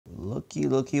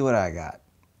looky what I got.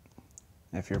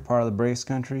 If you're part of the Brace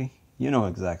country, you know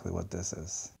exactly what this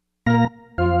is.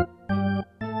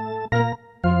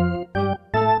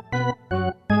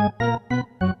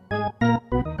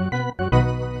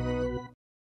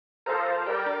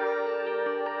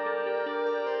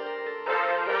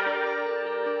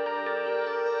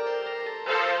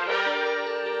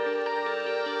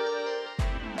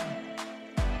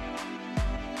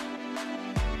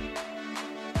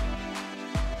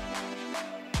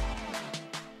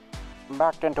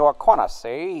 Backed into a corner,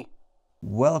 see?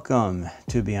 Welcome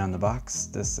to Beyond the Box.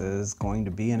 This is going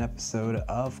to be an episode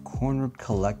of Cornered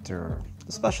Collector,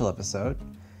 a special episode,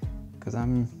 because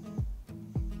I'm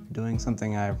doing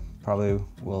something I probably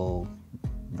will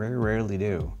very rarely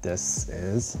do. This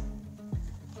is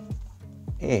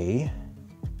a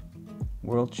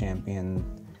World Champion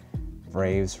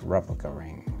Braves replica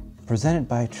ring, presented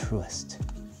by Truist.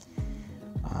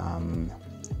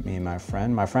 Me and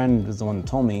my friend was the one who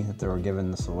told me that they were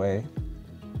giving this away.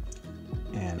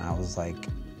 And I was like,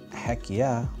 heck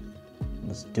yeah,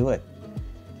 let's do it.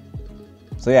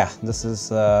 So yeah, this is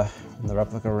the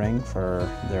replica ring for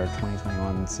their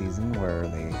 2021 season where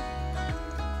they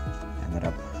ended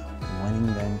up winning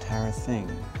the entire thing.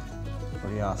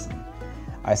 Pretty awesome.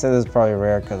 I said this is probably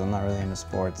rare because I'm not really into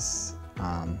sports.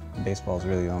 Baseball is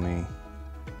really the only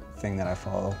thing that I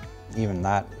follow. Even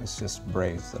that, it's just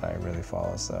Braves that I really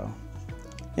follow, so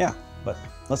yeah, but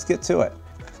let's get to it.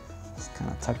 It's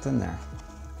kind of tucked in there.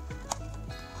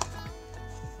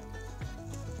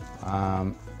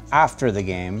 After the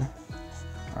game,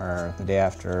 or the day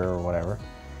after, or whatever,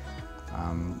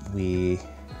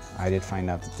 I did find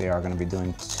out that they are going to be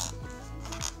doing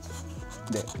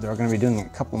it a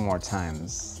couple more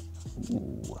times.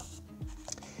 Ooh.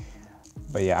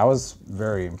 But yeah, I was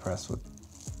very impressed with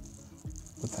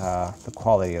the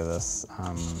quality of this.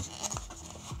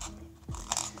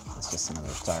 It's just another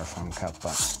styrofoam cup,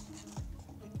 but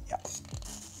yeah.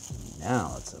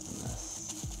 Now let's open this.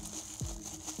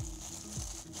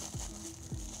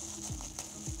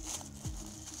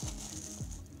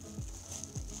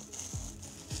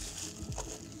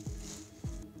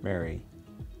 Very,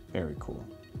 very cool.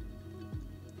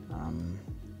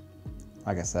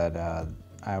 Like I said,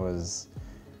 I was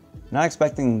not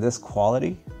expecting this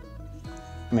quality.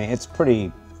 I mean, it's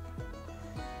pretty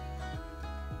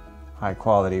high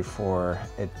quality for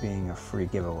it being a free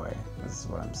giveaway. This is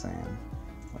what I'm saying.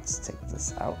 Let's take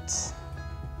this out.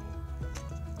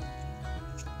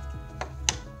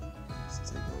 Let's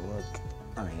take a look.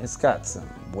 I mean, it's got some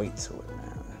weight to it,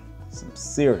 man. Some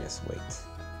serious weight.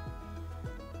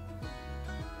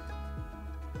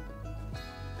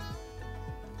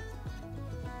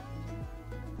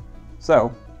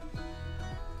 So,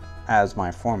 as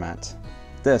my format,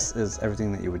 this is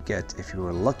everything that you would get if you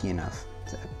were lucky enough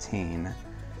to obtain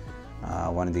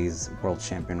one of these World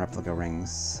Champion replica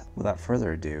rings. Without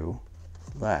further ado,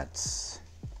 let's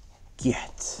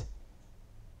get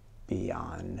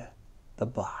beyond the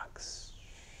box.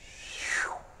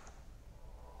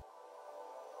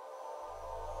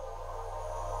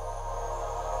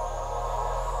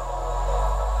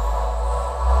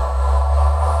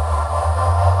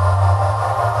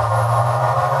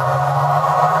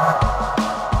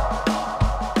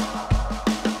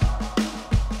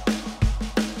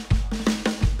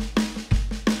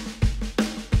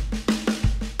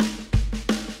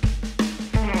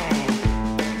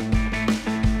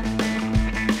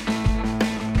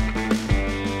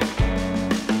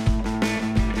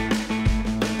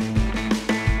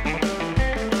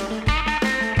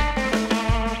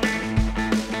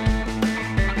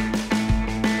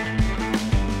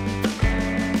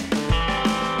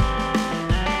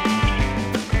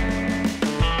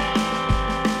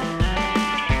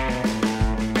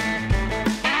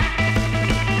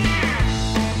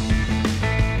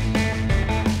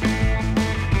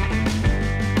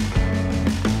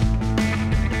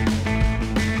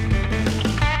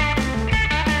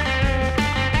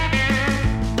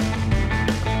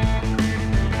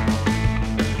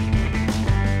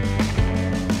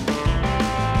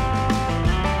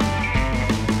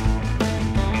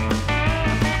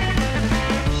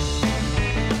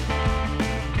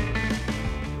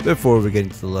 Before we get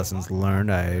into the lessons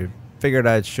learned, I figured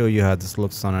I'd show you how this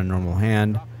looks on a normal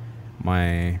hand.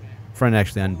 My friend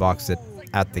actually unboxed it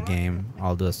at the game.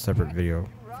 I'll do a separate video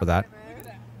for that.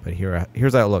 But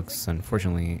here's how it looks.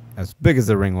 Unfortunately, as big as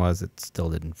the ring was, it still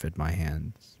didn't fit my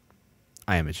hands.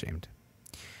 I am ashamed.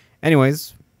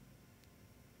 Anyways,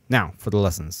 now for the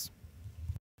lessons.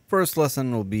 First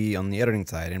lesson will be on the editing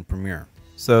side in Premiere.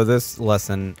 So this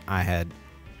lesson I had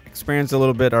experienced a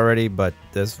little bit already, but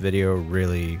this video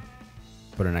really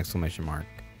put an exclamation mark.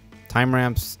 Time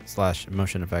ramps /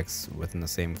 motion effects within the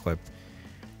same clip.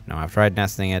 Now I've tried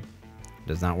nesting it,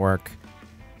 does not work.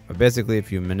 But basically,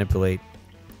 if you manipulate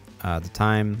the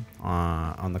time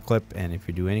on the clip, and if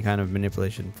you do any kind of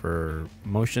manipulation for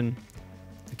motion,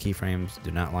 the keyframes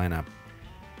do not line up.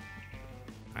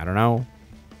 I don't know.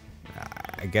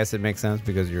 I guess it makes sense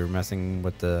because you're messing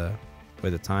with the way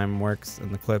the time works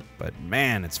in the clip, but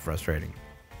man, it's frustrating.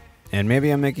 And maybe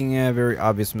I'm making a very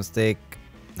obvious mistake.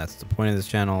 That's the point of this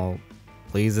channel.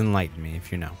 Please enlighten me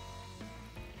if you know.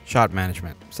 Shot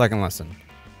management, second lesson.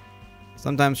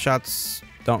 Sometimes shots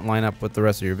don't line up with the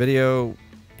rest of your video,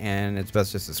 and it's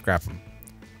best just to scrap them.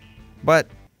 But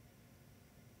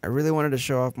I really wanted to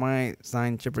show off my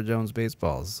signed Chipper Jones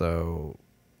baseballs, so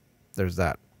there's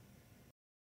that.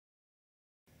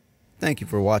 Thank you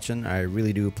for watching. I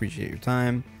really do appreciate your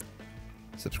time.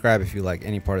 Subscribe if you like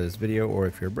any part of this video, or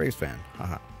if you're a Braves fan.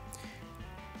 Haha.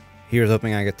 Here's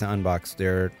hoping I get to unbox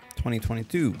their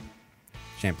 2022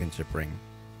 championship ring.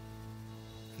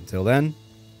 Until then,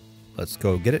 let's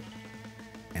go get it,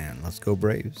 and let's go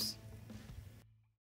Braves.